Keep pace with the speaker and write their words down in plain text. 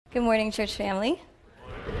Good morning, church family.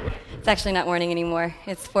 It's actually not morning anymore.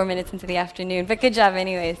 It's 4 minutes into the afternoon, but good job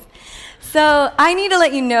anyways. So I need to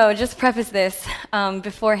let you know, just preface this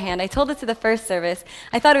beforehand. I told it to the first service.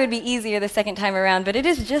 I thought it would be easier the second time around, but it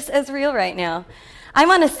is just as real right now.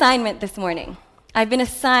 I'm on assignment this morning. I've been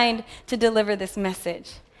assigned to deliver this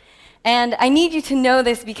message. And I need you to know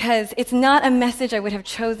this because it's not a message I would have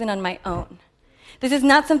chosen on my own. This is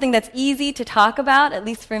not something that's easy to talk about, at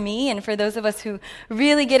least for me, and for those of us who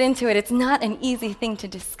really get into it, it's not an easy thing to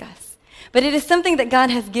discuss. But it is something that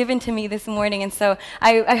God has given to me this morning, and so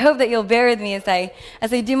I hope that you'll bear with me as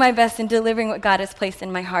I do my best in delivering what God has placed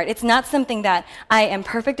in my heart. It's not something that I am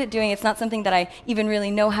perfect at doing, it's not something that I even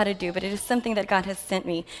really know how to do, but it is something that God has sent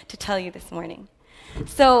me to tell you this morning.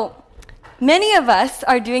 So, many of us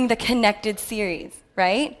are doing the Connected series,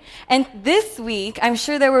 right? And this week, I'm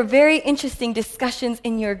sure there were very interesting discussions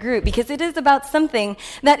in your group because it is about something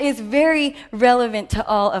that is very relevant to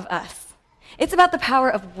all of us. It's about the power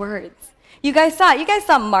of words. You guys saw it. You guys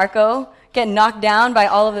saw Marco get knocked down by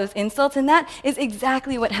all of those insults, and that is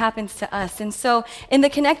exactly what happens to us. And so in the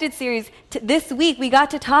Connected series this week, we got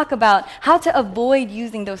to talk about how to avoid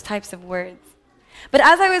using those types of words. But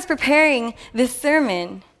as I was preparing this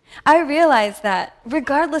sermon, I realized that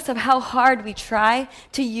regardless of how hard we try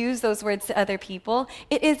to use those words to other people,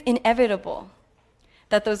 it is inevitable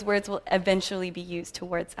that those words will eventually be used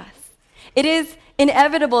towards us. It is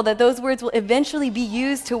inevitable that those words will eventually be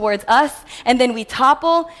used towards us, and then we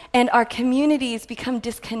topple, and our communities become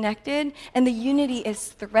disconnected, and the unity is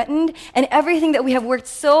threatened, and everything that we have worked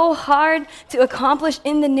so hard to accomplish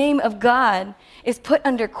in the name of God is put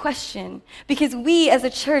under question because we as a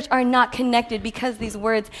church are not connected because these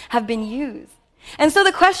words have been used. And so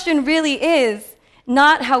the question really is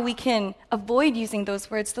not how we can avoid using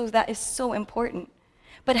those words, though that is so important,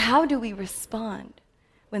 but how do we respond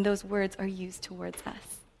when those words are used towards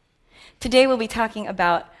us? Today we'll be talking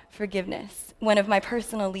about forgiveness, one of my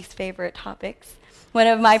personal least favorite topics, one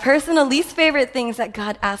of my personal least favorite things that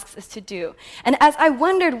God asks us to do. And as I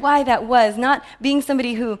wondered why that was, not being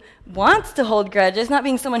somebody who wants to hold grudges, not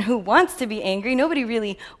being someone who wants to be angry, nobody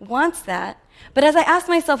really wants that. But as I asked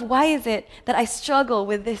myself, why is it that I struggle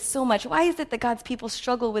with this so much? Why is it that God's people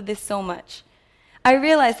struggle with this so much? I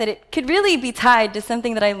realized that it could really be tied to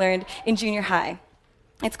something that I learned in junior high.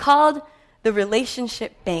 It's called the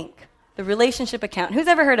relationship bank, the relationship account. Who's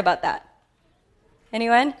ever heard about that?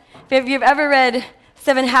 Anyone? If you've ever read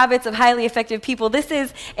 7 Habits of Highly Effective People, this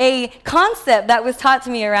is a concept that was taught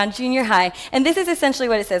to me around junior high, and this is essentially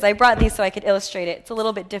what it says. I brought these so I could illustrate it. It's a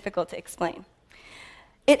little bit difficult to explain.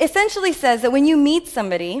 It essentially says that when you meet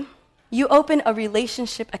somebody, you open a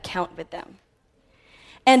relationship account with them.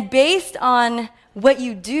 And based on what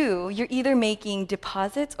you do, you're either making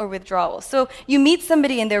deposits or withdrawals. So you meet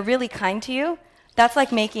somebody and they're really kind to you, that's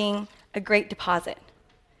like making a great deposit.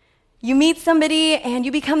 You meet somebody and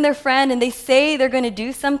you become their friend and they say they're going to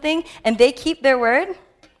do something and they keep their word,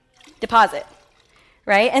 deposit,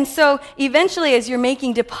 right? And so eventually as you're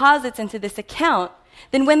making deposits into this account,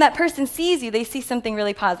 then when that person sees you, they see something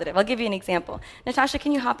really positive. I'll give you an example. Natasha,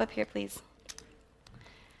 can you hop up here, please?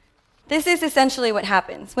 This is essentially what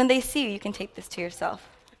happens. When they see you, you can tape this to yourself.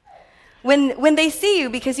 When they see you,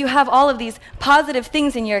 because you have all of these positive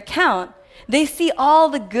things in your account, they see all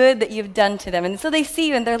the good that you've done to them. And so they see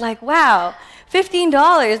you and they're like, wow,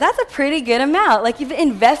 $15, that's a pretty good amount. Like you've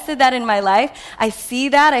invested that in my life. I see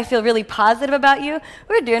that. I feel really positive about you.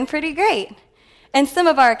 We're doing pretty great. And some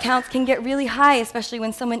of our accounts can get really high, especially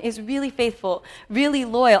when someone is really faithful, really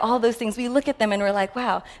loyal, all those things. We look at them and we're like,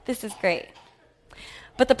 wow, this is great.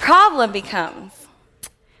 But the problem becomes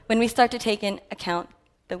when we start to take into account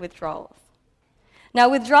the withdrawals. Now,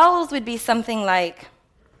 withdrawals would be something like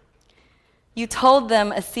you told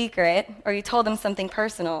them a secret or you told them something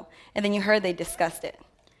personal, and then you heard they discussed it.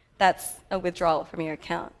 That's a withdrawal from your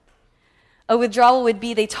account. A withdrawal would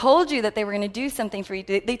be they told you that they were going to do something for you.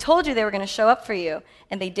 They told you they were going to show up for you,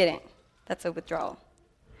 and they didn't. That's a withdrawal.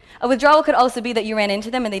 A withdrawal could also be that you ran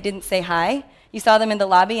into them and they didn't say hi. You saw them in the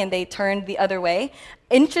lobby and they turned the other way.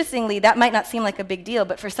 Interestingly, that might not seem like a big deal,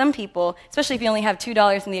 but for some people, especially if you only have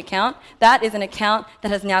 $2 in the account, that is an account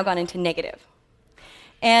that has now gone into negative.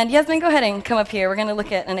 And Yasmin, go ahead and come up here. We're going to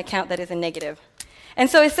look at an account that is a negative. And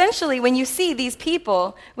so essentially, when you see these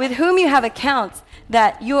people with whom you have accounts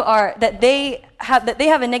that they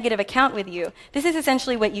have a negative account with you, this is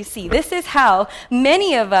essentially what you see. This is how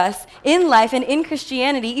many of us in life and in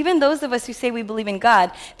Christianity, even those of us who say we believe in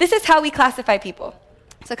God, this is how we classify people.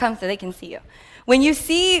 So come so they can see you. When you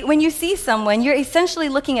see someone, you're essentially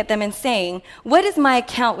looking at them and saying, what is my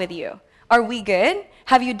account with you? Are we good?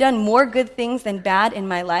 Have you done more good things than bad in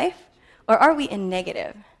my life? Or are we in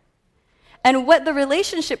negative? And what the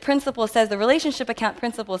relationship principle says, the relationship account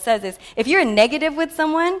principle says is, if you're negative with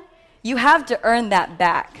someone, you have to earn that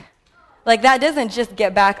back. Like, that doesn't just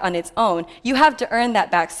get back on its own. You have to earn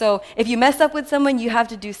that back. So if you mess up with someone, you have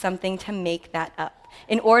to do something to make that up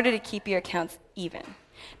in order to keep your accounts even.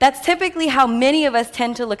 That's typically how many of us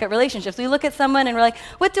tend to look at relationships. We look at someone and we're like,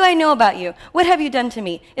 what do I know about you? What have you done to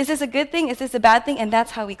me? Is this a good thing? Is this a bad thing? And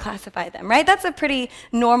that's how we classify them, right? That's a pretty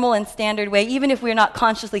normal and standard way, even if we're not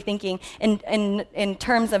consciously thinking in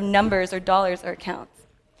terms of numbers or dollars or accounts.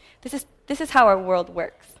 This is how our world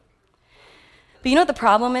works. But you know what the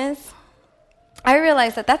problem is? I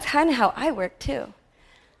realize that that's kind of how I work too.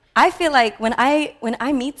 I feel like when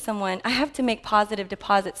I meet someone, I have to make positive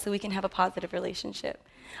deposits so we can have a positive relationship.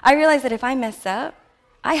 I realize that if I mess up,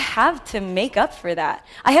 I have to make up for that.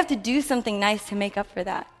 I have to do something nice to make up for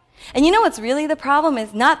that. And you know what's really the problem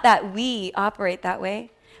is not that we operate that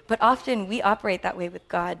way, but often we operate that way with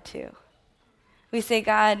God too. We say,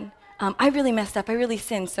 God, I really messed up. I really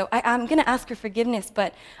sinned. So I'm going to ask for forgiveness,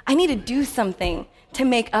 but I need to do something to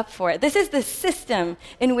make up for it. This is the system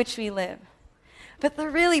in which we live. But the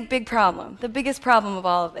really big problem, the biggest problem of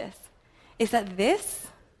all of this, is that this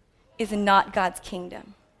is not God's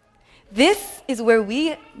kingdom. This is where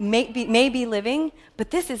we may be living,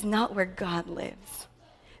 but this is not where God lives.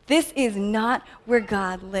 This is not where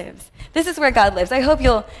God lives. This is where God lives. I hope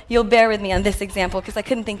you'll bear with me on this example because I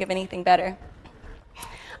couldn't think of anything better.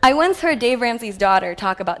 I once heard Dave Ramsey's daughter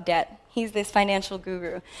talk about debt. He's this financial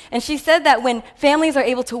guru. And she said that when families are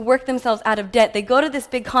able to work themselves out of debt, they go to this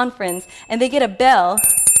big conference and they get a bell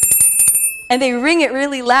and they ring it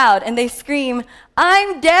really loud and they scream,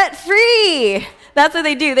 "I'm debt free." That's what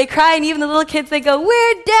they do. They cry, and even the little kids, they go,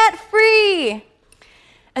 "We're debt free."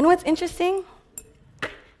 And what's interesting?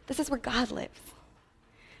 This is where God lives.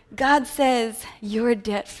 God says, "You're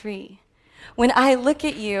debt free." When I look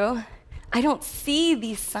at you, I don't see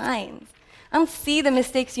these signs. I don't see the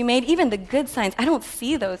mistakes you made, even the good signs. I don't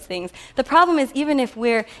see those things. The problem is, even if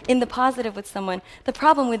we're in the positive with someone, the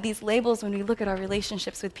problem with these labels when we look at our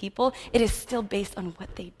relationships with people, it is still based on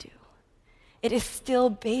what they do. It is still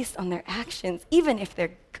based on their actions, even if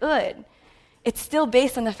they're good. It's still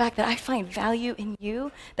based on the fact that I find value in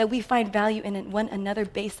you, that we find value in one another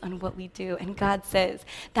based on what we do. And God says,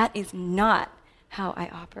 that is not how I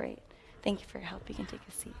operate. Thank you for your help. You can take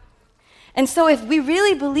a seat. And so if we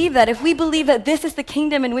really believe that, if we believe that this is the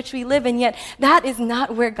kingdom in which we live, and yet that is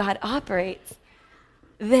not where God operates,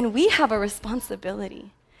 then we have a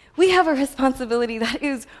responsibility. We have a responsibility that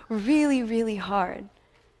is really, really hard,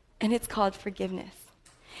 and it's called forgiveness.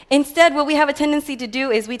 Instead, what we have a tendency to do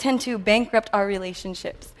is we tend to bankrupt our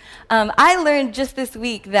relationships. I learned just this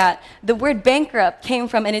week that the word bankrupt came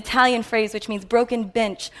from an Italian phrase which means broken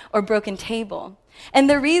bench or broken table. And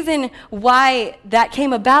the reason why that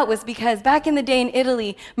came about was because back in the day in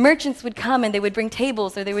Italy, merchants would come and they would bring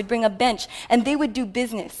tables or they would bring a bench and they would do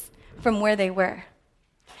business from where they were.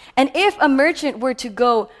 And if a merchant were to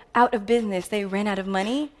go out of business, they ran out of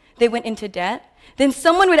money, they went into debt, then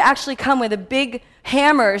someone would actually come with a big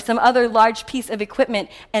hammer or some other large piece of equipment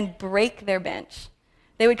and break their bench.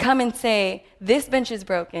 They would come and say, "This bench is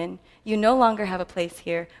broken. You no longer have a place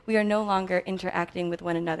here. We are no longer interacting with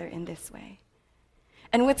one another in this way."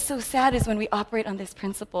 And what's so sad is when we operate on this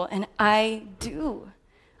principle, and I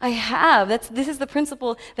have. This is the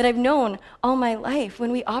principle that I've known all my life.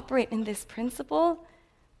 When we operate in this principle,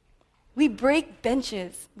 we break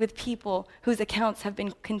benches with people whose accounts have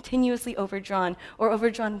been continuously overdrawn or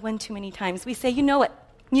overdrawn one too many times. We say, you know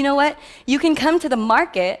what? You can come to the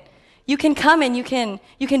market, you can come and you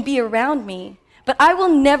can be around me, but I will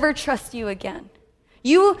never trust you again.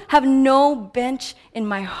 You have no bench in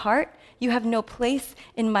my heart. You have no place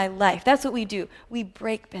in my life. That's what we do. We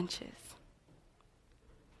break benches.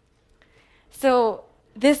 So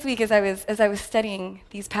this week, as I was studying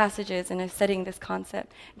these passages and I was studying this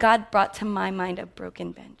concept, God brought to my mind a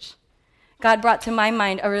broken bench. God brought to my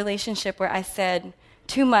mind a relationship where I said,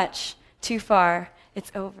 too much, too far,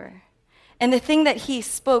 it's over. And the thing that he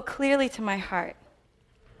spoke clearly to my heart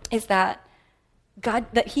is that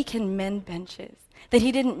he can mend benches, that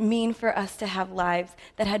he didn't mean for us to have lives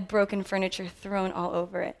that had broken furniture thrown all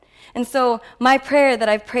over it. And so my prayer that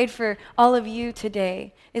I've prayed for all of you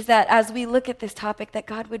today is that as we look at this topic, that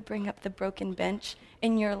God would bring up the broken bench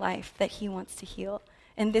in your life that he wants to heal.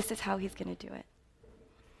 And this is how he's going to do it.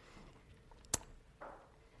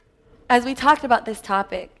 As we talked about this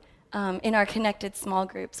topic in our connected small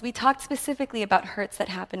groups, we talked specifically about hurts that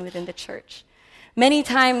happen within the church. Many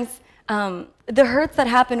times, the hurts that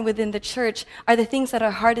happen within the church are the things that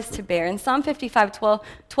are hardest to bear. In Psalm 55,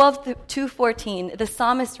 12 to 14, the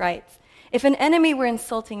psalmist writes, If an enemy were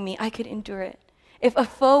insulting me, I could endure it. If a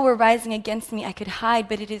foe were rising against me, I could hide,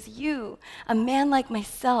 but it is you, a man like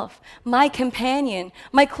myself, my companion,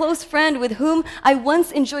 my close friend with whom I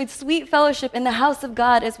once enjoyed sweet fellowship in the house of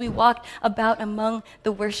God as we walked about among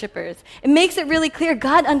the worshipers. It makes it really clear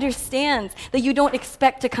God understands that you don't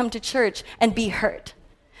expect to come to church and be hurt.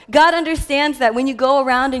 God understands that when you go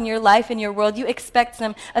around in your life, in your world, you expect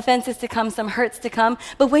some offenses to come, some hurts to come.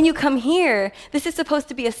 But when you come here, this is supposed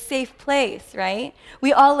to be a safe place, right?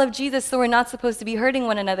 We all love Jesus, so we're not supposed to be hurting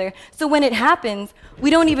one another. So when it happens, we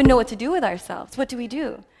don't even know what to do with ourselves. What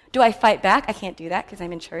do? Do I fight back? I can't do that because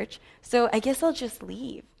I'm in church. So I guess I'll just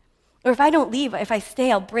leave. Or if I don't leave, if I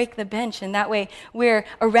stay, I'll break the bench. And that way we're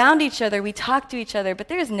around each other, we talk to each other, but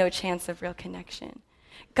there's no chance of real connection.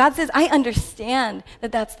 God says, I understand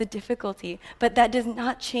that that's the difficulty, but that does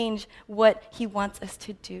not change what he wants us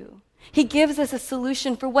to do. He gives us a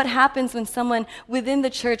solution for what happens when someone within the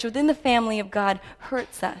church, within the family of God,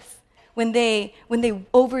 hurts us, when they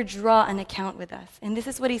overdraw an account with us. And this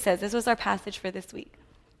is what he says. This was our passage for this week.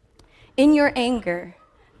 In your anger,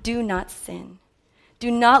 do not sin. Do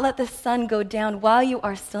not let the sun go down while you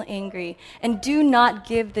are still angry, and do not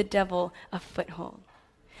give the devil a foothold.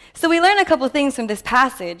 So we learn a couple things from this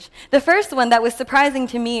passage. The first one that was surprising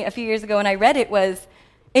to me a few years ago when I read it was,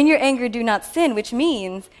 in your anger, do not sin, which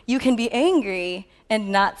means you can be angry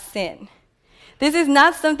and not sin. This is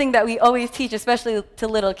not something that we always teach, especially to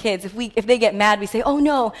little kids. If they get mad, we say, oh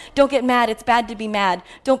no, don't get mad, it's bad to be mad.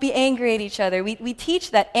 Don't be angry at each other. We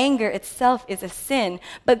teach that anger itself is a sin,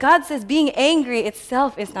 but God says being angry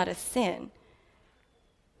itself is not a sin.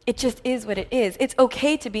 It just is what it is. It's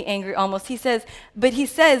okay to be angry almost. He says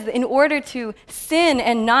in order to sin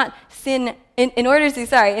and not sin, in order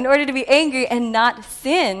to be angry and not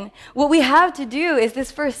sin, what we have to do is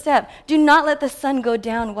this first step. Do not let the sun go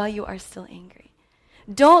down while you are still angry.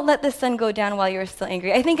 Don't let the sun go down while you are still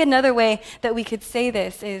angry. I think another way that we could say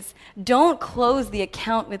this is don't close the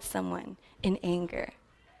account with someone in anger.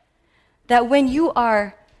 That when you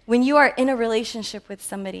are in a relationship with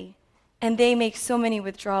somebody, and they make so many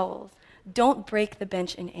withdrawals, don't break the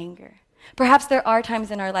bench in anger. Perhaps there are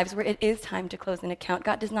times in our lives where it is time to close an account.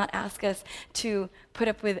 God does not ask us to put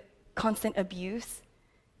up with constant abuse.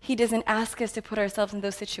 He doesn't ask us to put ourselves in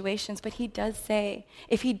those situations, but he does say,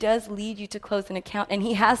 if he does lead you to close an account, and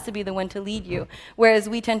he has to be the one to lead you, whereas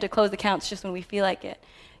we tend to close accounts just when we feel like it.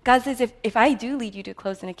 God says, if I do lead you to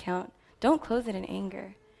close an account, don't close it in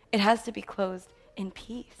anger. It has to be closed in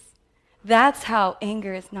peace. That's how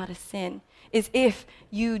anger is not a sin, is if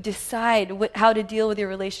you decide how to deal with your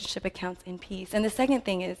relationship accounts in peace. And the second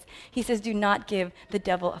thing is, he says, do not give the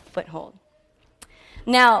devil a foothold.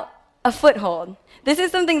 Now, a foothold. This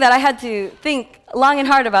is something that I had to think long and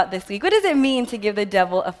hard about this week. What does it mean to give the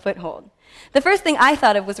devil a foothold? The first thing I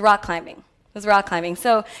thought of was rock climbing.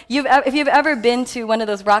 So if you've ever been to one of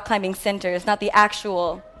those rock climbing centers, not the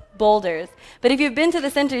actual boulders. But if you've been to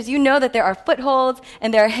the centers, you know that there are footholds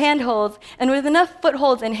and there are handholds, and with enough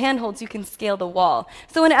footholds and handholds, you can scale the wall.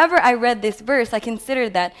 So whenever I read this verse, I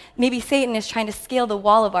considered that maybe Satan is trying to scale the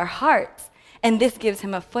wall of our hearts, and this gives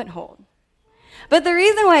him a foothold. But the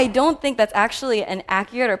reason why I don't think that's actually an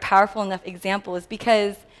accurate or powerful enough example is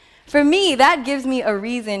because, for me, that gives me a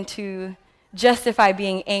reason to justify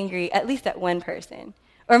being angry, at least at one person.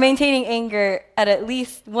 Or maintaining anger at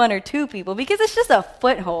least one or two people, because it's just a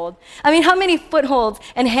foothold. I mean, how many footholds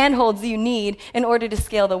and handholds do you need in order to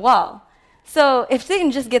scale the wall? So if Satan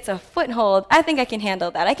just gets a foothold, I think I can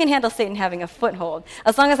handle that. I can handle Satan having a foothold,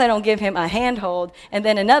 as long as I don't give him a handhold, and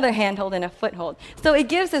then another handhold and a foothold. So it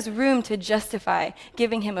gives us room to justify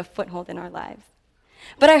giving him a foothold in our lives.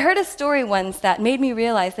 But I heard a story once that made me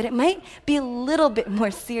realize that it might be a little bit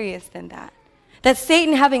more serious than that. That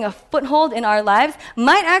Satan having a foothold in our lives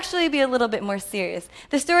might actually be a little bit more serious.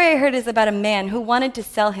 The story I heard is about a man who wanted to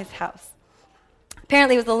sell his house.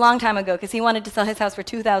 Apparently it was a long time ago because he wanted to sell his house for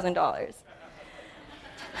 $2,000.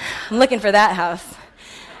 I'm looking for that house.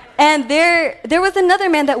 And there was another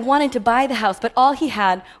man that wanted to buy the house, but all he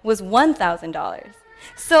had was $1,000.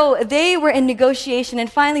 So they were in negotiation,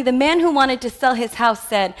 and finally the man who wanted to sell his house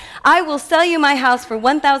said, I will sell you my house for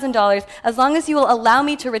 $1,000 as long as you will allow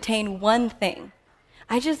me to retain one thing.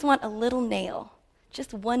 I just want a little nail,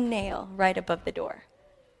 just one nail right above the door.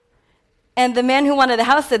 And the man who wanted the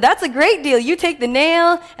house said, that's a great deal. You take the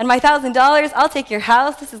nail and my $1,000, I'll take your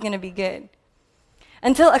house. This is going to be good.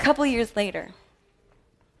 Until a couple years later,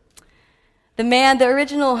 the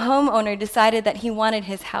original homeowner, decided that he wanted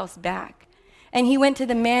his house back. And he went to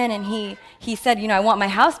the man and he said, I want my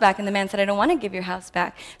house back. And the man said, I don't want to give your house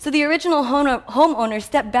back. So the original homeowner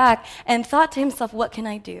stepped back and thought to himself, what can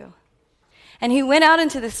I do? And he went out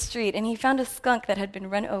into the street, and he found a skunk that had been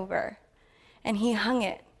run over, and he hung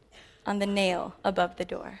it on the nail above the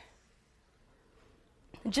door.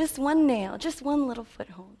 Just one nail, just one little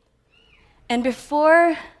foothold. And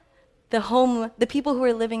before the people who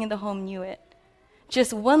were living in the home knew it,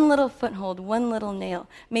 just one little foothold, one little nail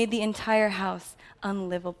made the entire house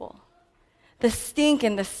unlivable. The stink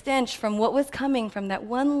and the stench from what was coming from that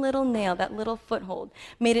one little nail, that little foothold,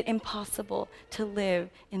 made it impossible to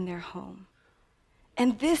live in their home.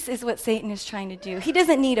 And this is what Satan is trying to do. He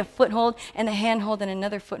doesn't need a foothold and a handhold and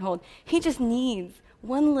another foothold. He just needs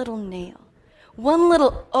one little nail, one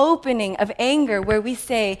little opening of anger where we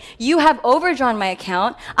say, you have overdrawn my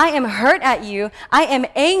account. I am hurt at you. I am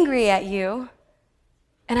angry at you.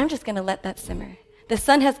 And I'm just going to let that simmer. The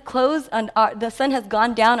sun has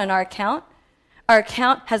gone down on our account. Our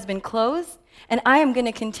account has been closed. And I am going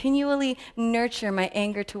to continually nurture my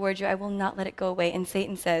anger towards you. I will not let it go away. And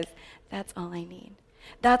Satan says, that's all I need.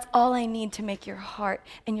 That's all I need to make your heart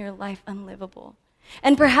and your life unlivable.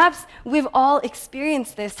 And perhaps we've all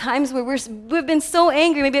experienced this, times where we've been so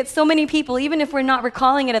angry, maybe at so many people, even if we're not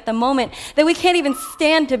recalling it at the moment, that we can't even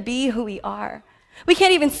stand to be who we are. We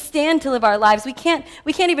can't even stand to live our lives. We can't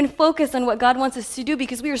even focus on what God wants us to do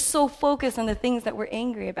because we are so focused on the things that we're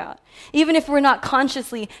angry about. Even if we're not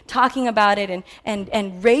consciously talking about it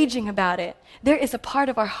and raging about it, there is a part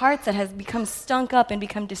of our hearts that has become stunk up and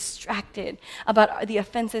become distracted about the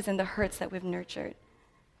offenses and the hurts that we've nurtured.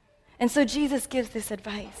 And so Jesus gives this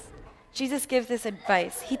advice.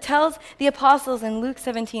 He tells the apostles in Luke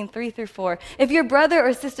 17, 3-4, if your brother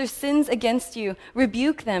or sister sins against you,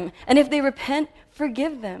 rebuke them. And if they repent,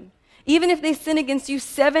 forgive them. Even if they sin against you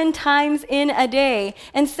 7 times in a day,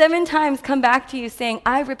 and 7 times come back to you saying,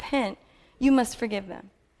 I repent, you must forgive them.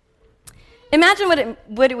 Imagine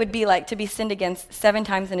what it would be like to be sinned against 7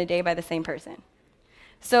 times in a day by the same person.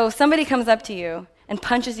 So somebody comes up to you and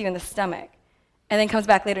punches you in the stomach, and then comes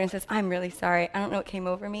back later and says, I'm really sorry. I don't know what came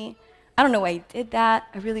over me. I don't know why I did that.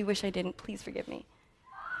 I really wish I didn't. Please forgive me.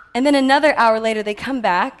 And then another hour later, they come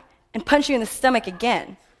back and punch you in the stomach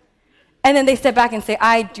again. And then they step back and say,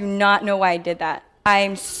 I do not know why I did that.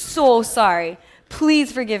 I'm so sorry.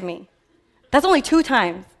 Please forgive me. That's only 2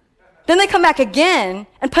 times. Then they come back again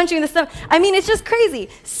and punch you in the stomach. I mean, it's just crazy.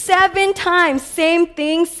 7 times, same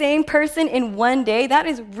thing, same person in one day. That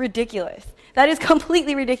is ridiculous. That is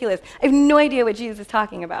completely ridiculous. I have no idea what Jesus is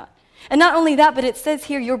talking about. And not only that, but it says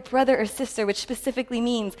here, your brother or sister, which specifically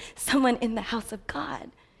means someone in the house of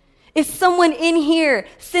God. If someone in here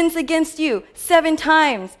sins against you 7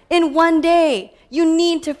 times in one day, you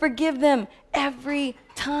need to forgive them every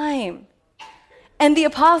time. And the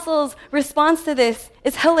apostles' response to this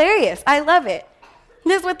is hilarious. I love it.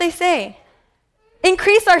 This is what they say.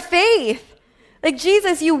 Increase our faith. Like,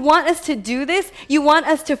 Jesus, you want us to do this? You want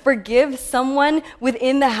us to forgive someone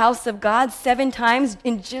within the house of God 7 times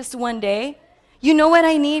in just one day? You know what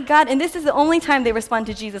I need, God? And this is the only time they respond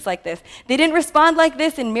to Jesus like this. They didn't respond like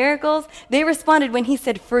this in miracles. They responded when he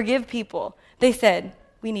said, forgive people. They said,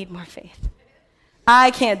 we need more faith. I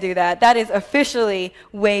can't do that. That is officially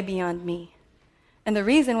way beyond me. And the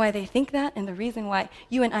reason why they think that, and the reason why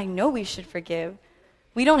you and I know we should forgive,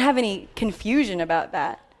 we don't have any confusion about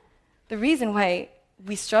that. The reason why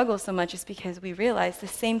we struggle so much is because we realize the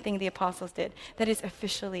same thing the apostles did, that is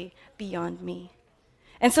officially beyond me.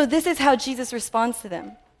 And so this is how Jesus responds to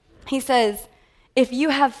them. He says, if you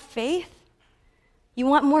have faith, you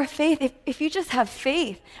want more faith, if you just have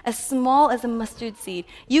faith as small as a mustard seed,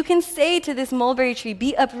 you can say to this mulberry tree,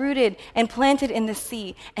 be uprooted and planted in the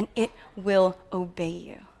sea, and it will obey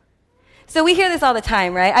you. So we hear this all the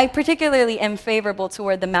time, right? I particularly am favorable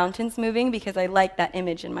toward the mountains moving because I like that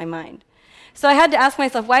image in my mind. So I had to ask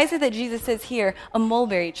myself, why is it that Jesus says here, a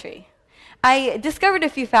mulberry tree? I discovered a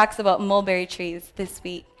few facts about mulberry trees this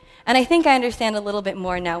week, and I think I understand a little bit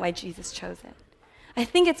more now why Jesus chose it. I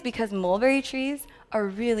think it's because mulberry trees are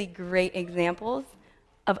really great examples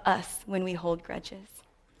of us when we hold grudges.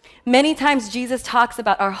 Many times Jesus talks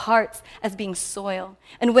about our hearts as being soil,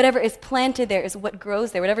 and whatever is planted there is what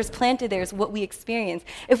grows there. Whatever is planted there is what we experience.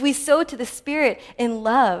 If we sow to the Spirit in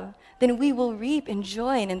love, then we will reap in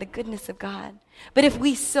joy and in the goodness of God. But if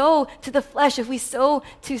we sow to the flesh, if we sow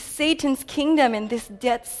to Satan's kingdom in this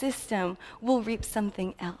debt system, we'll reap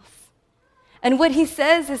something else. And what he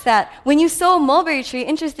says is that when you sow a mulberry tree,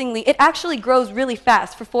 interestingly, it actually grows really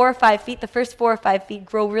fast. For 4 or 5 feet, the first 4 or 5 feet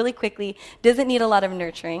grow really quickly, doesn't need a lot of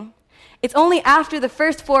nurturing. It's only after the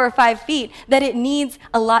first 4 or 5 feet that it needs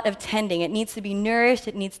a lot of tending. It needs to be nourished,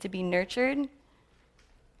 it needs to be nurtured.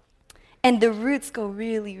 And the roots go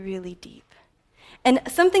really, really deep. And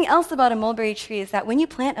something else about a mulberry tree is that when you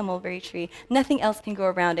plant a mulberry tree, nothing else can go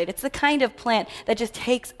around it. It's the kind of plant that just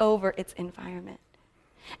takes over its environment.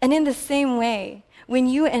 And in the same way, when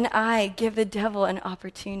you and I give the devil an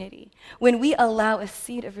opportunity, when we allow a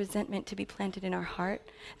seed of resentment to be planted in our heart,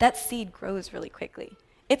 that seed grows really quickly.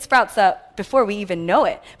 It sprouts up before we even know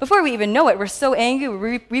it. Before we even know it, we're so angry,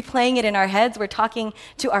 we're replaying it in our heads, we're talking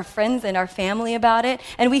to our friends and our family about it,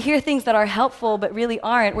 and we hear things that are helpful but really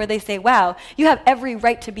aren't, where they say, wow, you have every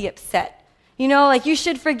right to be upset. You know, like you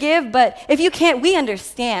should forgive, but if you can't, we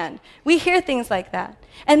understand. We hear things like that.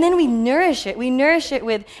 And then we nourish it. We nourish it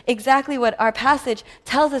with exactly what our passage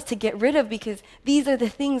tells us to get rid of, because these are the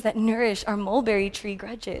things that nourish our mulberry tree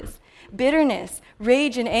grudges. Bitterness,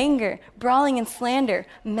 rage and anger, brawling and slander,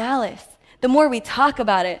 malice. The more we talk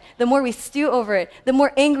about it, the more we stew over it, the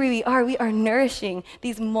more angry we are nourishing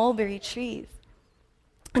these mulberry trees.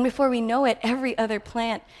 And before we know it, every other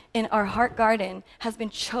plant in our heart garden has been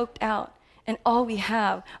choked out. And all we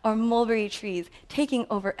have are mulberry trees taking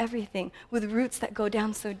over everything with roots that go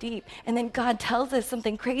down so deep. And then God tells us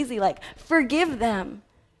something crazy like, forgive them.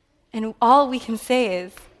 And all we can say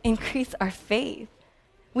is, increase our faith.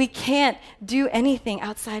 We can't do anything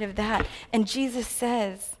outside of that. And Jesus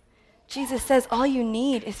says, all you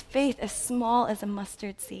need is faith as small as a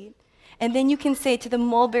mustard seed. And then you can say to the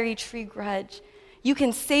mulberry tree grudge, you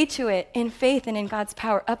can say to it in faith and in God's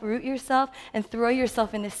power, uproot yourself and throw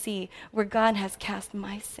yourself in the sea where God has cast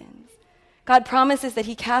my sins. God promises that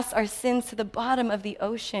he casts our sins to the bottom of the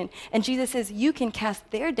ocean. And Jesus says, you can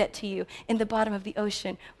cast their debt to you in the bottom of the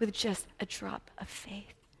ocean with just a drop of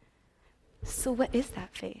faith. So what is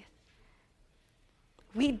that faith?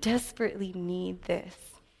 We desperately need this.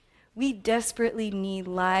 We desperately need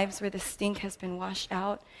lives where the stink has been washed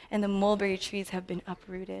out and the mulberry trees have been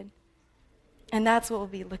uprooted. And that's what we'll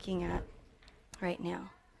be looking at right now.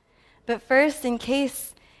 But first, in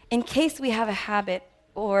case we have a habit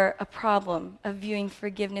or a problem of viewing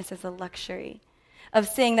forgiveness as a luxury, of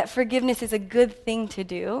saying that forgiveness is a good thing to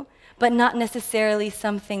do, but not necessarily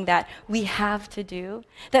something that we have to do,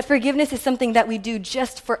 that forgiveness is something that we do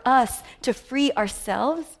just for us to free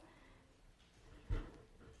ourselves.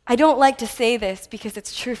 I don't like to say this because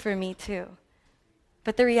it's true for me too.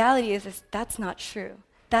 But the reality is that's not true.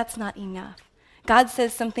 That's not enough. God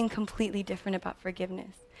says something completely different about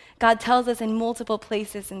forgiveness. God tells us in multiple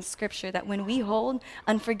places in Scripture that when we hold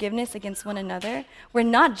unforgiveness against one another, we're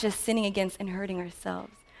not just sinning against and hurting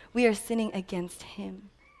ourselves. We are sinning against him.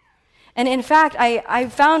 And in fact,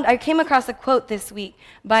 I came across a quote this week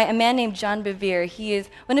by a man named John Bevere. He is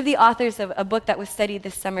one of the authors of a book that was studied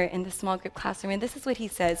this summer in the small group classroom. And this is what he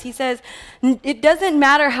says. He says, it doesn't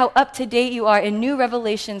matter how up to date you are in new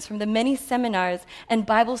revelations from the many seminars and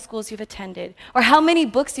Bible schools you've attended, or how many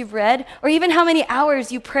books you've read, or even how many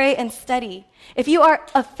hours you pray and study. If you are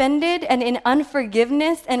offended and in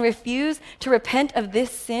unforgiveness and refuse to repent of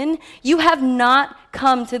this sin, you have not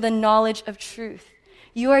come to the knowledge of truth.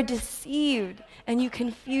 You are deceived, and you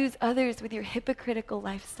confuse others with your hypocritical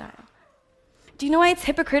lifestyle. Do you know why it's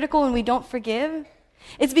hypocritical when we don't forgive?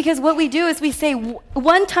 It's because what we do is we say,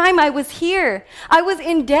 one time I was here, I was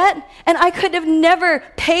in debt, and I could have never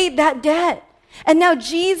paid that debt. And now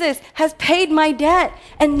Jesus has paid my debt,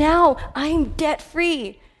 and now I'm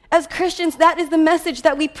debt-free. As Christians, that is the message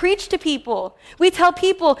that we preach to people. We tell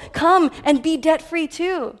people, come and be debt-free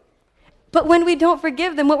too. But when we don't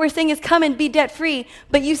forgive them, what we're saying is come and be debt-free,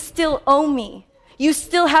 but you still owe me. You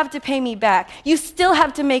still have to pay me back. You still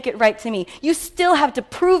have to make it right to me. You still have to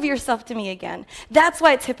prove yourself to me again. That's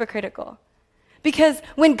why it's hypocritical. Because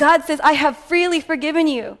when God says, I have freely forgiven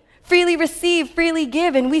you, freely receive, freely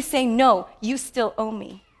give, and we say, no, you still owe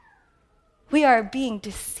me. We are being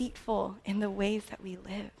deceitful in the ways that we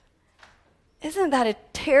live. Isn't that a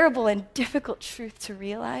terrible and difficult truth to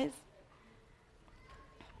realize?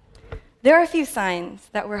 There are a few signs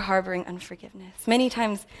that we're harboring unforgiveness. Many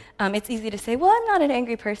times it's easy to say, well, I'm not an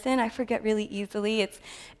angry person. I forget really easily.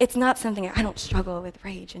 It's not something, I don't struggle with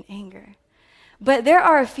rage and anger. But there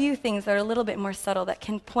are a few things that are a little bit more subtle that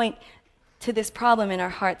can point to this problem in our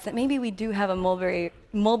hearts, that maybe we do have a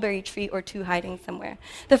mulberry tree or two hiding somewhere.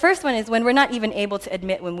 The first one is when we're not even able to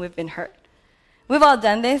admit when we've been hurt. We've all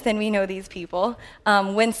done this, and we know these people.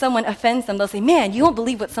 When someone offends them, they'll say, man, you won't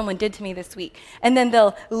believe what someone did to me this week. And then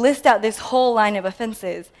they'll list out this whole line of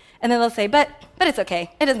offenses. And then they'll say, but it's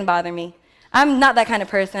okay. It doesn't bother me. I'm not that kind of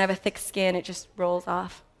person. I have a thick skin. It just rolls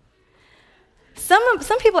off.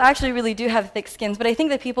 Some people actually really do have thick skins, but I think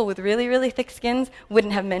that people with really, really thick skins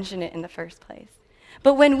wouldn't have mentioned it in the first place.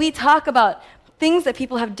 But when we talk about things that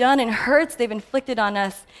people have done and hurts they've inflicted on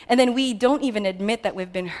us, and then we don't even admit that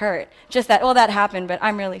we've been hurt. Just that, oh, that happened, but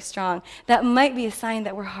I'm really strong. That might be a sign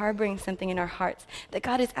that we're harboring something in our hearts that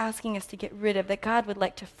God is asking us to get rid of, that God would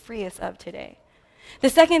like to free us of today. The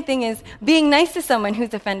second thing is being nice to someone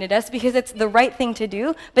who's offended us because it's the right thing to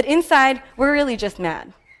do, but inside, we're really just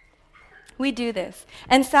mad. We do this.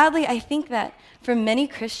 And sadly, I think that for many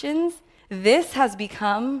Christians, this has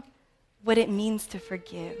become what it means to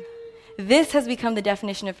forgive. This has become the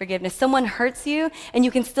definition of forgiveness. Someone hurts you and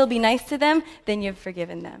you can still be nice to them, then you've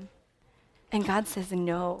forgiven them. And God says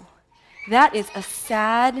no. That is a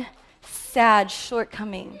sad, sad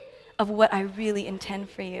shortcoming of what I really intend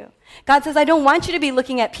for you. God says, I don't want you to be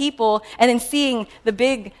looking at people and then seeing the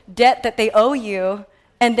big debt that they owe you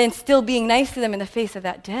and then still being nice to them in the face of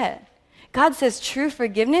that debt. God says true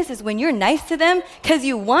forgiveness is when you're nice to them because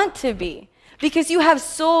you want to be, because you have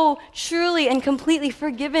so truly and completely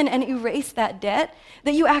forgiven and erased that debt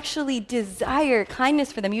that you actually desire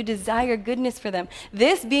kindness for them. You desire goodness for them.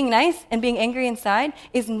 This, being nice and being angry inside,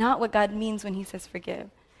 is not what God means when he says forgive.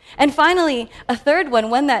 And finally, a third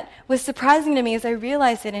one that was surprising to me as I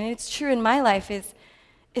realized it, and it's true in my life, is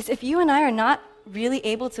if you and I are not really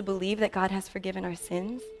able to believe that God has forgiven our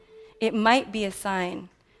sins, it might be a sign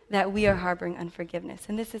that we are harboring unforgiveness.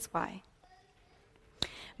 And this is why.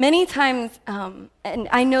 Many times, and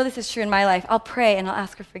I know this is true in my life, I'll pray and I'll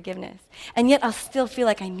ask for forgiveness. And yet I'll still feel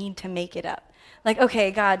like I need to make it up. Like,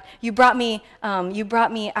 okay, God, you brought me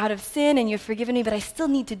out of sin and you've forgiven me, but I still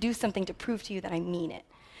need to do something to prove to you that I mean it.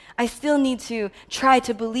 I still need to try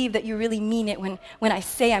to believe that you really mean it when I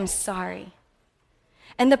say I'm sorry.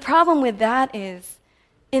 And the problem with that is,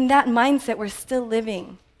 in that mindset, we're still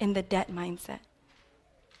living in the debt mindset.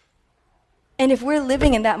 And if we're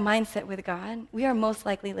living in that mindset with God, we are most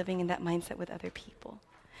likely living in that mindset with other people.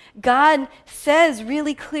 God says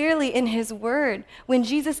really clearly in his word, when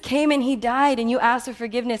Jesus came and he died and you asked for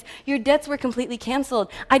forgiveness, your debts were completely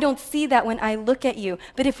canceled. I don't see that when I look at you.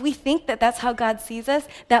 But if we think that that's how God sees us,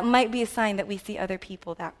 that might be a sign that we see other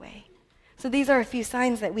people that way. So these are a few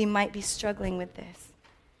signs that we might be struggling with this.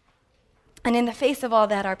 And in the face of all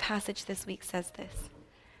that, our passage this week says this: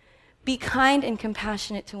 be kind and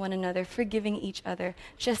compassionate to one another, forgiving each other,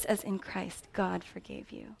 just as in Christ God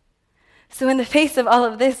forgave you. So in the face of all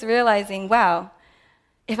of this, realizing, wow,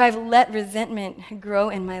 if I've let resentment grow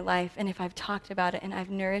in my life, and if I've talked about it and I've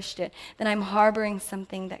nourished it, then I'm harboring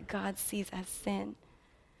something that God sees as sin.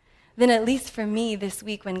 Then at least for me this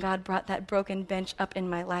week, when God brought that broken bench up in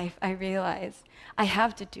my life, I realized I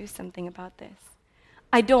have to do something about this.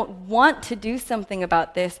 I don't want to do something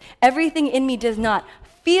about this. Everything in me does not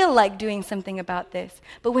feel like doing something about this.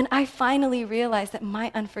 But when I finally realize that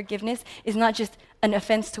my unforgiveness is not just an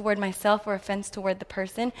offense toward myself or offense toward the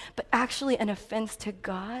person, but actually an offense to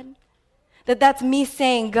God, that's me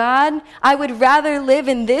saying, God, I would rather live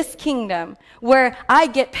in this kingdom where I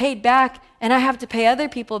get paid back and I have to pay other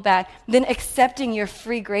people back than accepting your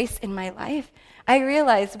free grace in my life. I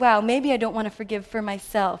realize, wow, maybe I don't want to forgive for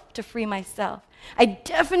myself, to free myself. I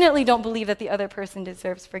definitely don't believe that the other person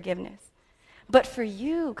deserves forgiveness. But for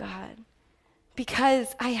you, God,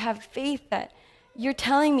 because I have faith that you're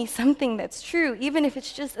telling me something that's true, even if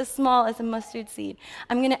it's just as small as a mustard seed,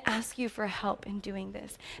 I'm going to ask you for help in doing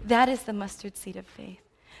this. That is the mustard seed of faith.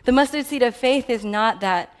 The mustard seed of faith is not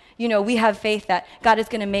that, we have faith that God is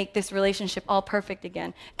going to make this relationship all perfect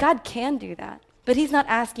again. God can do that, but he's not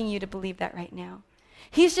asking you to believe that right now.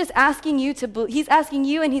 He's just asking you he's asking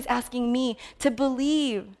you and he's asking me to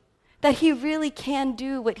believe that he really can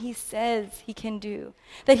do what he says he can do,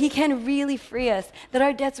 that he can really free us, that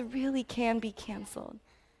our debts really can be canceled.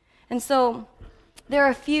 And so there are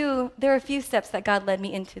a few steps that God led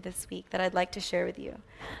me into this week that I'd like to share with you.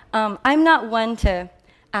 I'm not one to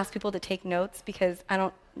ask people to take notes because I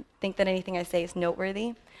don't think that anything I say is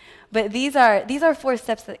noteworthy. But these are 4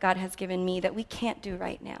 steps that God has given me that we can't do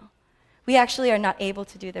right now. We actually are not able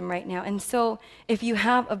to do them right now. And so if you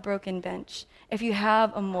have a broken bench, if you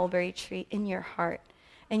have a mulberry tree in your heart,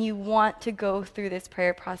 and you want to go through this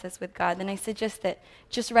prayer process with God, then I suggest that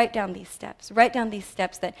just write down these steps. Write down these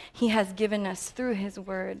steps that he has given us through his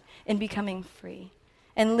word in becoming free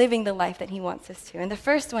and living the life that he wants us to. And the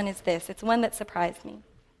first one is this. It's one that surprised me.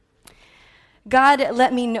 God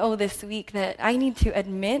let me know this week that I need to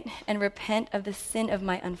admit and repent of the sin of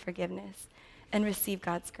my unforgiveness and receive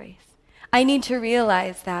God's grace. I need to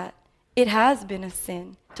realize that it has been a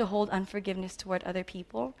sin to hold unforgiveness toward other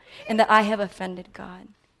people and that I have offended God.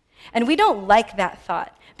 And we don't like that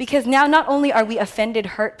thought because now not only are we offended,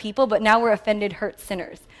 hurt people, but now we're offended, hurt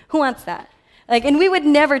sinners. Who wants that? And we would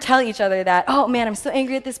never tell each other that, oh man, I'm so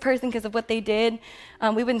angry at this person because of what they did.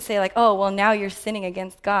 We wouldn't say like, oh, well, now you're sinning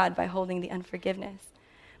against God by holding the unforgiveness.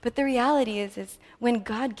 But the reality is when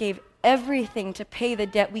God gave everything to pay the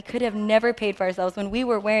debt we could have never paid for ourselves, when we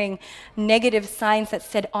were wearing negative signs that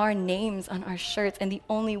said our names on our shirts, and the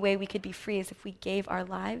only way we could be free is if we gave our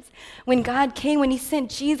lives. When God came, when he sent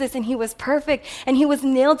Jesus and he was perfect and he was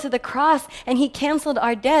nailed to the cross and he canceled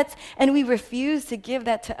our debts and we refused to give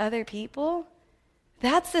that to other people,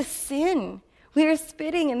 that's a sin. We are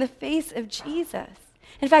spitting in the face of Jesus.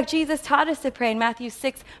 In fact, Jesus taught us to pray in Matthew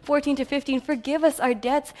 6:14-15, forgive us our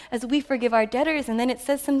debts as we forgive our debtors. And then it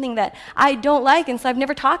says something that I don't like, and so I've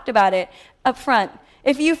never talked about it up front.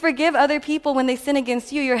 If you forgive other people when they sin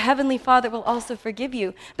against you, your heavenly Father will also forgive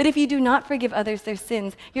you. But if you do not forgive others their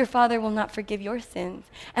sins, your Father will not forgive your sins.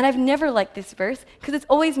 And I've never liked this verse because it's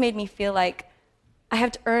always made me feel like I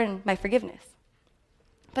have to earn my forgiveness.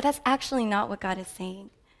 But that's actually not what God is saying.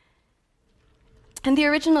 In the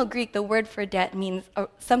original Greek, the word for debt means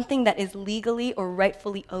something that is legally or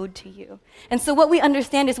rightfully owed to you. And so what we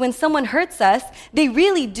understand is when someone hurts us, they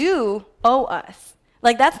really do owe us.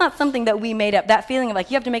 That's not something that we made up. That feeling of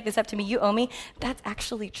you have to make this up to me, you owe me, that's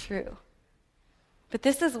actually true. But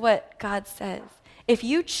this is what God says. If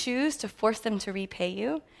you choose to force them to repay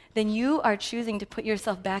you, then you are choosing to put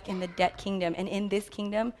yourself back in the debt kingdom. And in this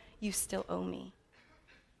kingdom, you still owe me.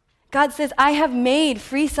 God says, I have made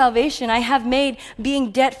free salvation. I have made being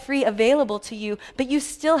debt-free available to you, but you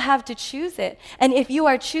still have to choose it. And if you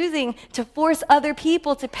are choosing to force other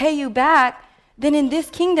people to pay you back, then in this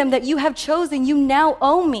kingdom that you have chosen, you now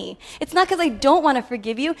owe me. It's not because I don't want to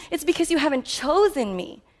forgive you. It's because you haven't chosen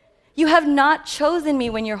me. You have not chosen me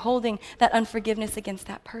when you're holding that unforgiveness against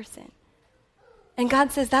that person. And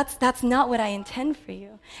God says, that's not what I intend for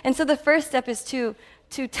you. And so the first step is to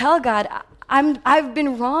tell God, I've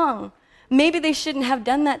been wrong. Maybe they shouldn't have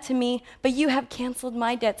done that to me, but you have canceled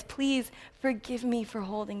my debts. Please forgive me for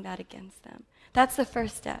holding that against them. That's the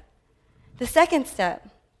first step. The second step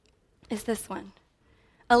is this one.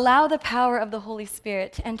 Allow the power of the Holy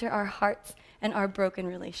Spirit to enter our hearts and our broken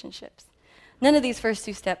relationships. None of these first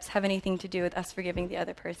two steps have anything to do with us forgiving the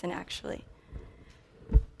other person, actually.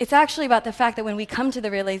 It's actually about the fact that when we come to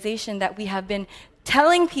the realization that we have been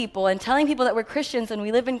telling people that we're Christians and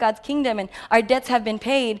we live in God's kingdom and our debts have been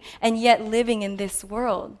paid, and yet living in this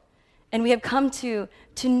world, and we have come to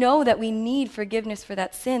know that we need forgiveness for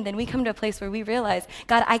that sin, then we come to a place where we realize,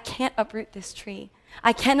 God, I can't uproot this tree.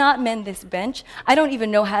 I cannot mend this bench. I don't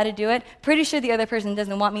even know how to do it. Pretty sure the other person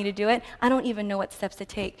doesn't want me to do it. I don't even know what steps to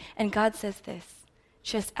take. And God says this,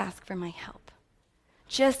 just ask for my help.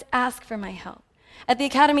 Just ask for my help. At the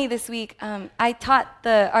academy this week, I taught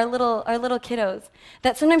our little kiddos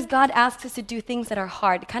that sometimes God asks us to do things that are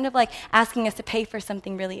hard, kind of like asking us to pay for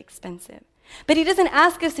something really expensive. But he doesn't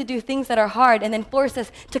ask us to do things that are hard and then force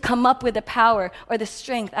us to come up with the power or the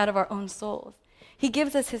strength out of our own souls. He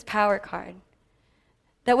gives us his power card.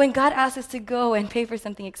 That when God asks us to go and pay for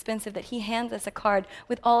something expensive, that he hands us a card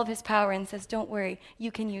with all of his power and says, don't worry,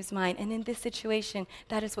 you can use mine. And in this situation,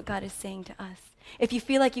 that is what God is saying to us. If you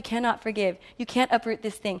feel like you cannot forgive, you can't uproot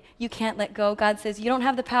this thing, you can't let go, God says, you don't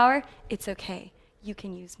have the power, it's okay. You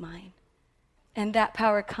can use mine. And that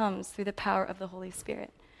power comes through the power of the Holy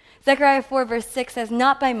Spirit. Zechariah 4 verse 6 says,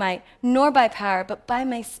 not by might, nor by power, but by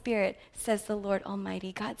my Spirit, says the Lord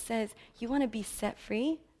Almighty. God says, you want to be set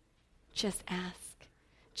free? Just ask.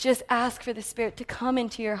 Just ask for the Spirit to come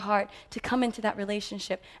into your heart, to come into that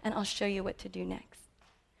relationship, and I'll show you what to do next.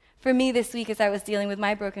 For me this week, as I was dealing with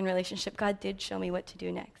my broken relationship, God did show me what to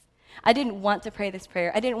do next. I didn't want to pray this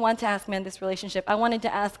prayer. I didn't want to ask mend this relationship. I wanted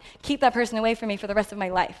to ask, keep that person away from me for the rest of my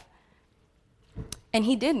life. And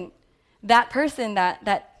he didn't. That person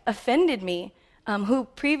that offended me, who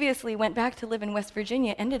previously went back to live in West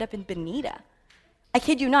Virginia, ended up in Bonita. I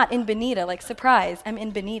kid you not, in Bonita, like surprise, I'm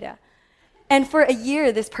in Bonita. And for a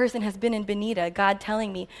year, this person has been in Bonita, God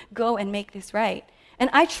telling me, go and make this right. And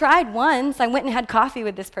I tried once. I went and had coffee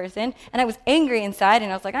with this person, and I was angry inside,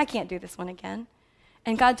 and I was like, I can't do this one again.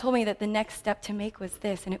 And God told me that the next step to make was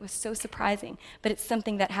this, and it was so surprising, but it's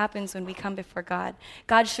something that happens when we come before God.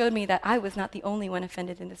 God showed me that I was not the only one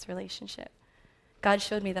offended in this relationship. God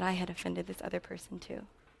showed me that I had offended this other person too.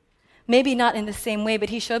 Maybe not in the same way, but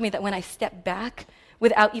he showed me that when I stepped back,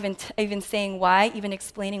 without even saying why, even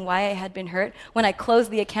explaining why I had been hurt, when I closed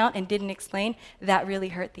the account and didn't explain, that really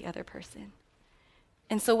hurt the other person.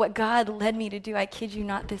 And so what God led me to do, I kid you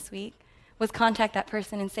not this week, was contact that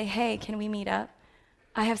person and say, hey, can we meet up?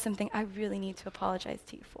 I have something I really need to apologize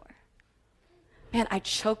to you for. Man, I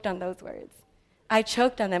choked on those words. I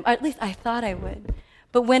choked on them, or at least I thought I would.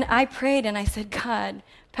 But when I prayed and I said, God,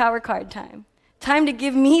 power card time. time to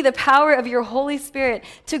give me the power of your Holy Spirit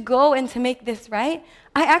to go and to make this right,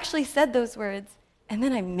 I actually said those words, and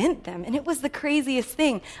then I meant them. And it was the craziest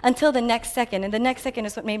thing until the next second. And the next second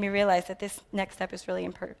is what made me realize that this next step is really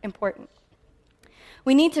important.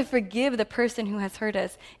 We need to forgive the person who has hurt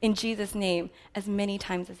us in Jesus' name as many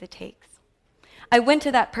times as it takes. I went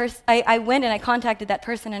to that person. I went and I contacted that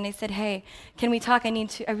person, and I said, "Hey, can we talk?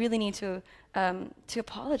 I really need to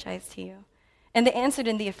apologize to you." And they answered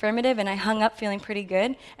in the affirmative, and I hung up feeling pretty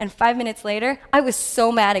good. And 5 minutes later, I was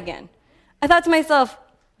so mad again. I thought to myself,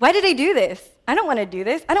 why did I do this? I don't want to do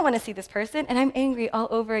this. I don't want to see this person. And I'm angry all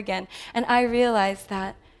over again. And I realized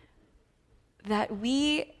that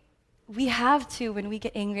we have to, when we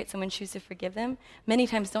get angry at someone, choose to forgive them. Many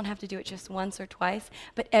times don't have to do it just once or twice,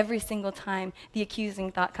 but every single time the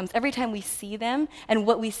accusing thought comes, every time we see them, and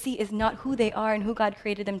what we see is not who they are and who God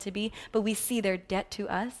created them to be, but we see their debt to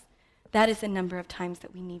us, that is the number of times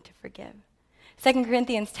that we need to forgive. 2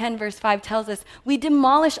 Corinthians 10 verse 5 tells us, we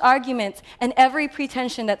demolish arguments and every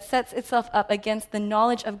pretension that sets itself up against the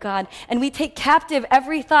knowledge of God, and we take captive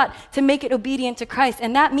every thought to make it obedient to Christ.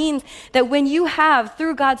 And that means that when you have,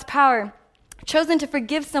 through God's power, chosen to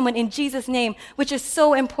forgive someone in Jesus' name, which is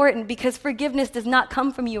so important because forgiveness does not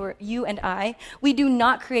come from you and I. We do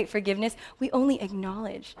not create forgiveness. We only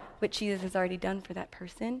acknowledge what Jesus has already done for that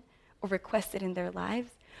person or requested in their lives.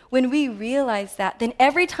 When we realize that, then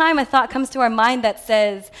every time a thought comes to our mind that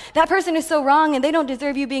says, that person is so wrong and they don't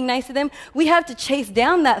deserve you being nice to them, we have to chase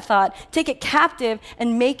down that thought, take it captive,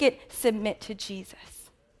 and make it submit to Jesus.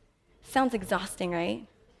 Sounds exhausting, right?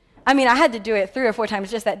 I mean, I had to do it 3 or 4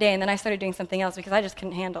 times just that day, and then I started doing something else because I just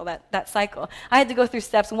couldn't handle that cycle. I had to go through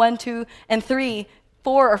steps 1, 2, and 3,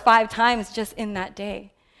 4 or 5 times just in that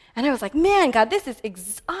day. And I was like, man, God, this is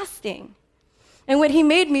exhausting. And what he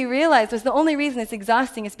made me realize was the only reason it's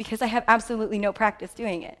exhausting is because I have absolutely no practice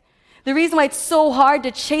doing it. The reason why it's so hard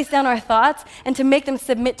to chase down our thoughts and to make them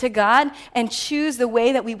submit to God and choose the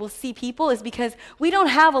way that we will see people is because we don't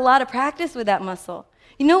have a lot of practice with that muscle.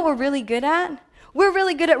 You know what we're really good at? We're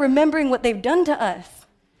really good at remembering what they've done to us.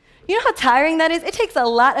 You know how tiring that is? It takes a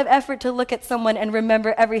lot of effort to look at someone and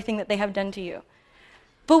remember everything that they have done to you.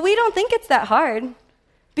 But we don't think it's that hard,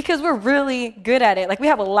 because we're really good at it. Like, we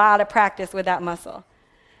have a lot of practice with that muscle.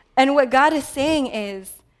 And what God is saying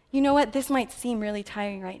is, you know what, this might seem really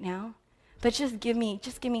tiring right now, but just give me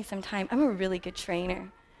some time. I'm a really good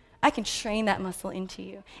trainer. I can train that muscle into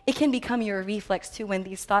you. It can become your reflex too when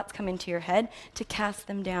these thoughts come into your head to cast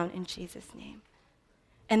them down in Jesus' name.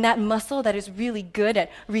 And that muscle that is really good at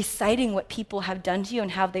reciting what people have done to you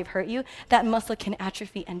and how they've hurt you, that muscle can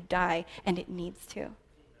atrophy and die, and it needs to.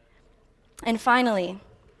 And finally,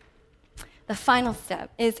 the final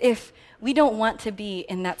step is if we don't want to be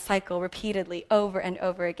in that cycle repeatedly over and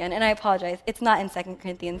over again, and I apologize, it's not in 2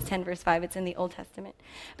 Corinthians 10 verse 5, it's in the Old Testament.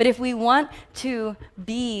 But if we want to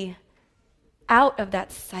be out of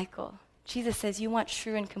that cycle, Jesus says, you want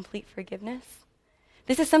true and complete forgiveness?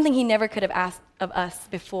 This is something he never could have asked of us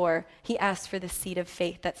before. He asked for the seed of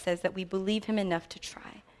faith that says that we believe him enough to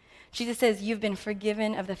try. Jesus says, you've been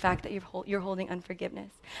forgiven of the fact that you're holding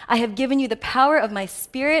unforgiveness. I have given you the power of my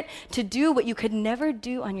Spirit to do what you could never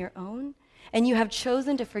do on your own, and you have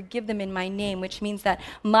chosen to forgive them in my name, which means that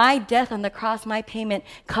my death on the cross, my payment,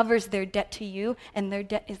 covers their debt to you, and their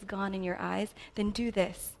debt is gone in your eyes. Then do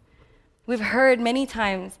this. We've heard many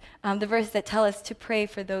times the verses that tell us to pray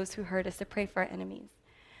for those who hurt us, to pray for our enemies.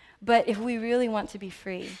 But if we really want to be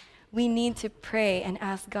free, we need to pray and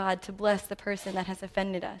ask God to bless the person that has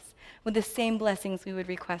offended us with the same blessings we would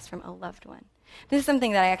request from a loved one. This is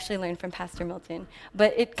something that I actually learned from Pastor Milton,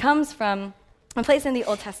 but it comes from a place in the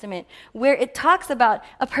Old Testament where it talks about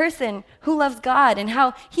a person who loves God and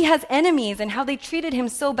how he has enemies and how they treated him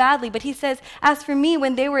so badly. But he says, as for me,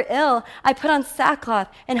 when they were ill, I put on sackcloth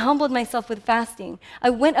and humbled myself with fasting. I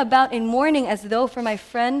went about in mourning as though for my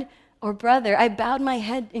friend or brother. I bowed my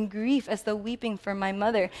head in grief as though weeping for my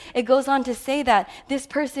mother. It goes on to say that this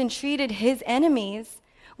person treated his enemies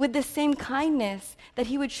with the same kindness that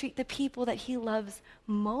he would treat the people that he loves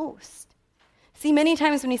most. See, many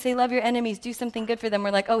times when we say love your enemies, do something good for them, we're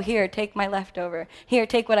like, oh, here, take my leftover. Here,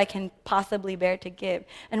 take what I can possibly bear to give.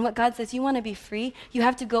 And what God says, you want to be free? You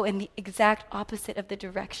have to go in the exact opposite of the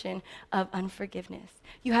direction of unforgiveness.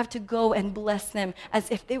 You have to go and bless them as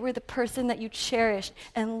if they were the person that you cherished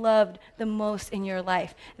and loved the most in your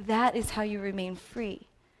life. That is how you remain free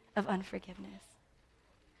of unforgiveness.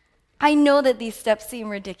 I know that these steps seem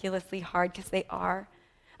ridiculously hard because they are.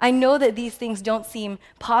 I know that these things don't seem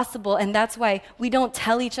possible, and that's why we don't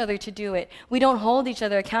tell each other to do it. We don't hold each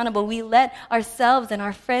other accountable. We let ourselves and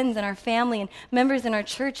our friends and our family and members in our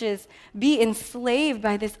churches be enslaved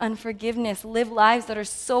by this unforgiveness, live lives that are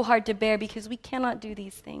so hard to bear because we cannot do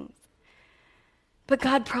these things. But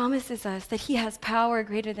God promises us that he has power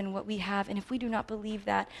greater than what we have, and if we do not believe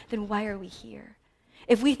that, then why are we here?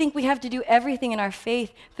 If we think we have to do everything in our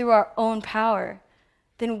faith through our own power,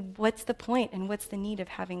 then what's the point and what's the need of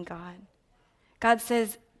having God? God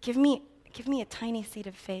says, give me a tiny seed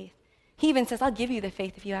of faith. He even says, I'll give you the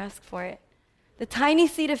faith if you ask for it. The tiny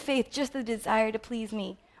seed of faith, just the desire to please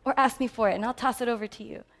me, or ask me for it, and I'll toss it over to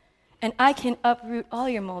you. And I can uproot all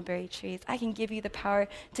your mulberry trees. I can give you the power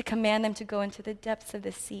to command them to go into the depths of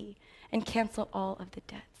the sea and cancel all of the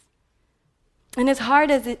debts. And as hard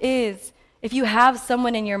as it is, if you have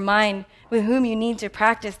someone in your mind with whom you need to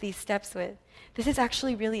practice these steps with, this is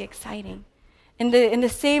actually really exciting. In the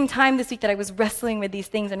same time this week that I was wrestling with these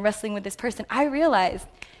things and wrestling with this person, I realized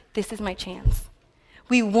this is my chance.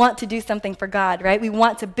 We want to do something for God, right? We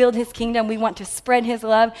want to build his kingdom. We want to spread his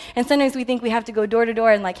love. And sometimes we think we have to go door to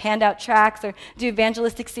door and hand out tracts or do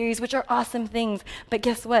evangelistic series, which are awesome things. But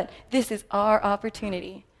guess what? This is our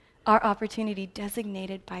opportunity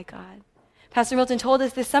designated by God. Pastor Milton told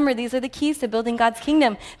us this summer, these are the keys to building God's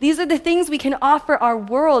kingdom. These are the things we can offer our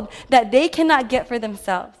world that they cannot get for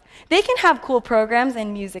themselves. They can have cool programs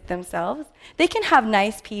and music themselves. They can have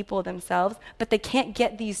nice people themselves, but they can't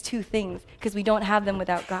get these two things because we don't have them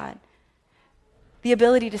without God. The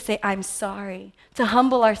ability to say, I'm sorry, to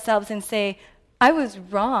humble ourselves and say, I was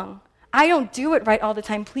wrong. I don't do it right all the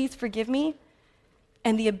time. Please forgive me.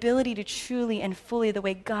 And the ability to truly and fully, the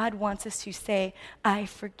way God wants us to say, I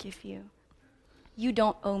forgive you. You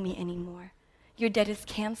don't owe me anymore. Your debt is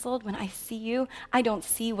canceled. When I see you, I don't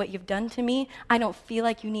see what you've done to me. I don't feel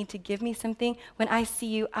like you need to give me something. When I see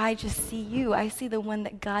you, I just see you. I see the one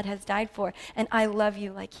that God has died for, and I love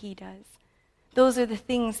you like he does. Those are the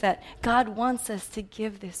things that God wants us to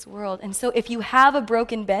give this world. And so if you have a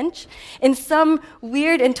broken bench, in some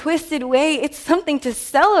weird and twisted way, it's something to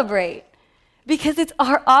celebrate because it's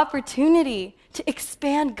our opportunity to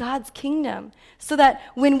expand God's kingdom so that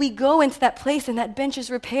when we go into that place and that bench is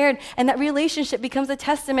repaired and that relationship becomes a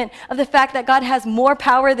testament of the fact that God has more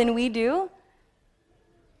power than we do,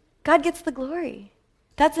 God gets the glory.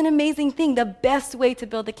 That's an amazing thing, the best way to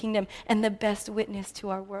build the kingdom and the best witness to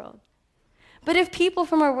our world. But if people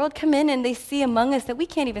from our world come in and they see among us that we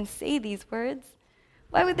can't even say these words,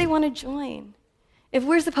 why would they want to join? If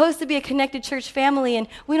we're supposed to be a connected church family and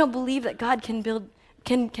we don't believe that God can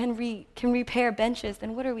repair benches,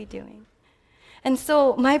 then what are we doing? And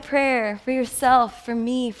so my prayer for yourself, for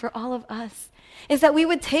me, for all of us, is that we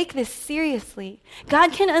would take this seriously.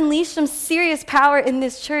 God can unleash some serious power in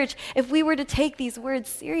this church if we were to take these words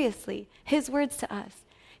seriously, his words to us.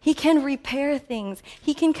 He can repair things.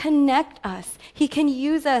 He can connect us. He can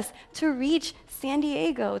use us to reach San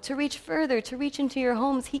Diego, to reach further, to reach into your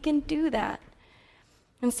homes. He can do that.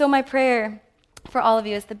 And so my prayer for all of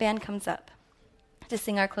you as the band comes up to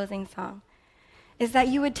sing our closing song is that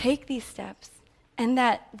you would take these steps and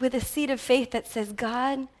that with a seed of faith that says,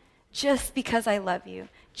 God, just because I love you,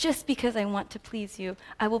 just because I want to please you,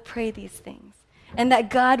 I will pray these things. And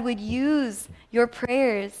that God would use your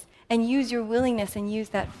prayers and use your willingness and use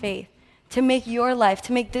that faith to make your life,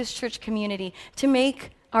 to make this church community, to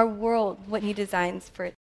make our world what he designs for it.